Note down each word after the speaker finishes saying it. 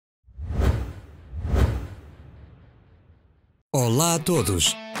Olá a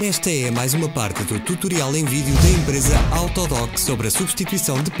todos! Esta é mais uma parte do tutorial em vídeo da empresa AUTODOC sobre a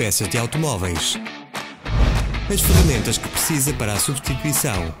substituição de peças de automóveis. As ferramentas que precisa para a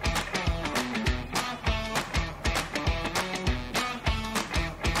substituição.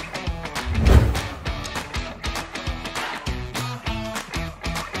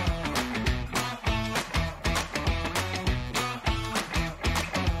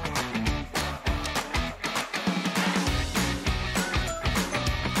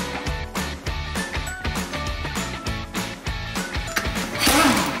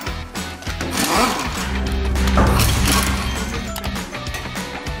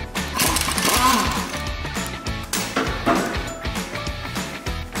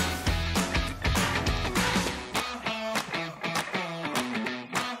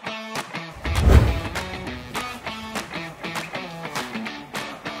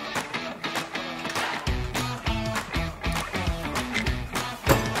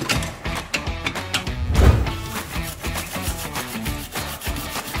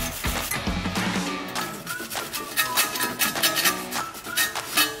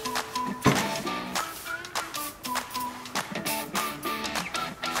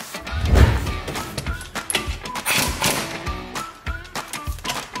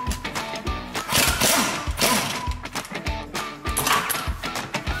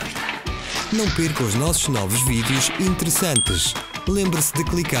 Não perca os nossos novos vídeos interessantes. Lembre-se de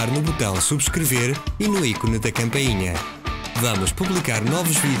clicar no botão subscrever e no ícone da campainha. Vamos publicar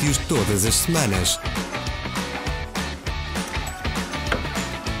novos vídeos todas as semanas.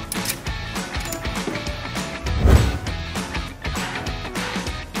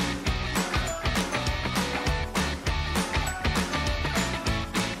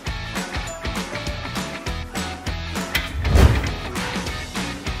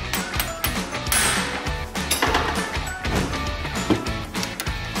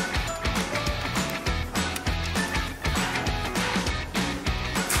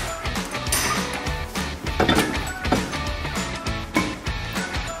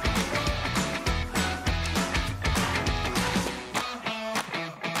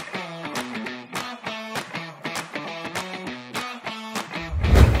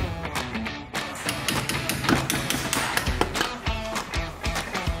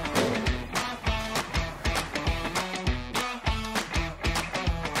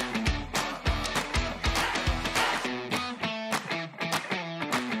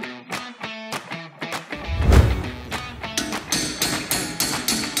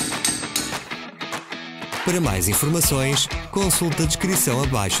 Para mais informações, consulte a descrição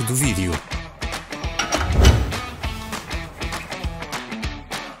abaixo do vídeo.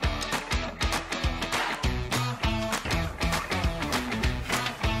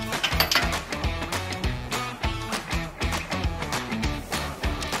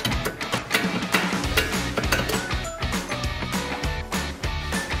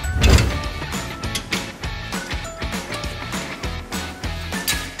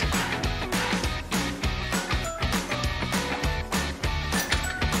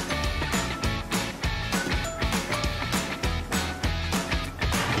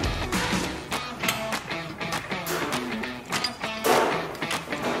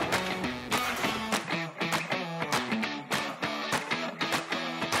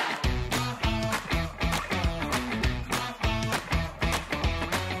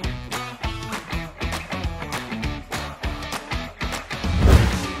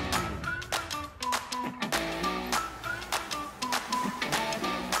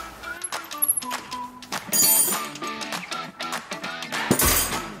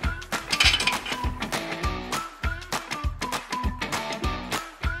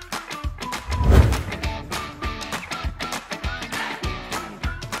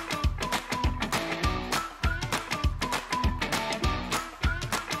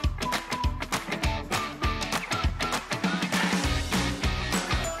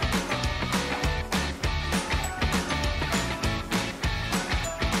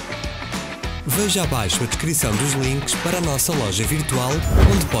 Veja abaixo a descrição dos links para a nossa loja virtual,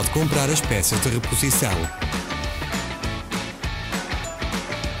 onde pode comprar as peças de reposição.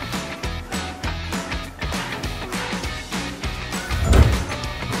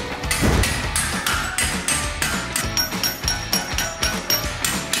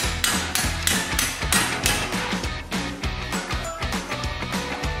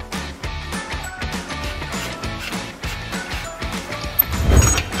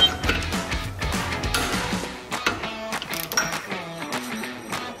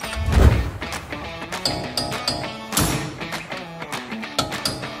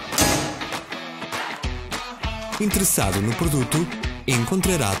 Interessado no produto?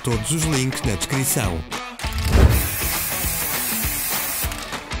 Encontrará todos os links na descrição.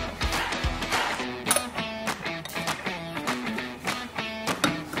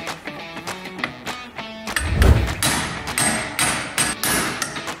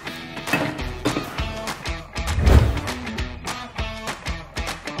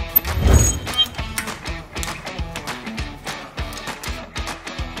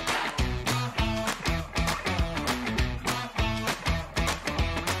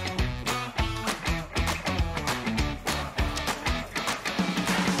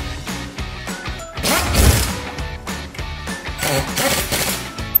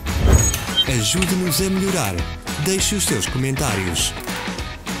 Ajude-nos a melhorar. Deixe os seus comentários.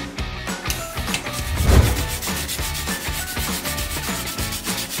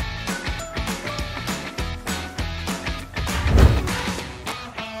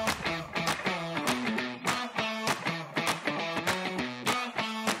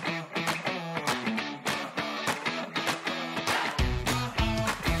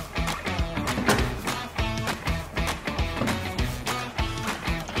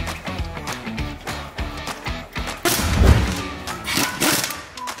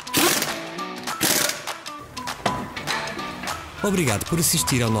 Obrigado por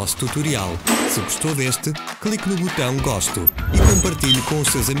assistir ao nosso tutorial. Se gostou deste, clique no botão Gosto e compartilhe com os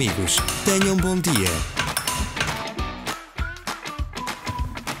seus amigos. Tenham um bom dia!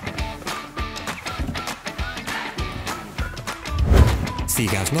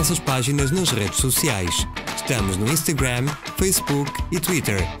 Siga as nossas páginas nas redes sociais. Estamos no Instagram, Facebook e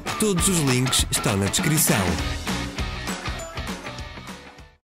Twitter. Todos os links estão na descrição.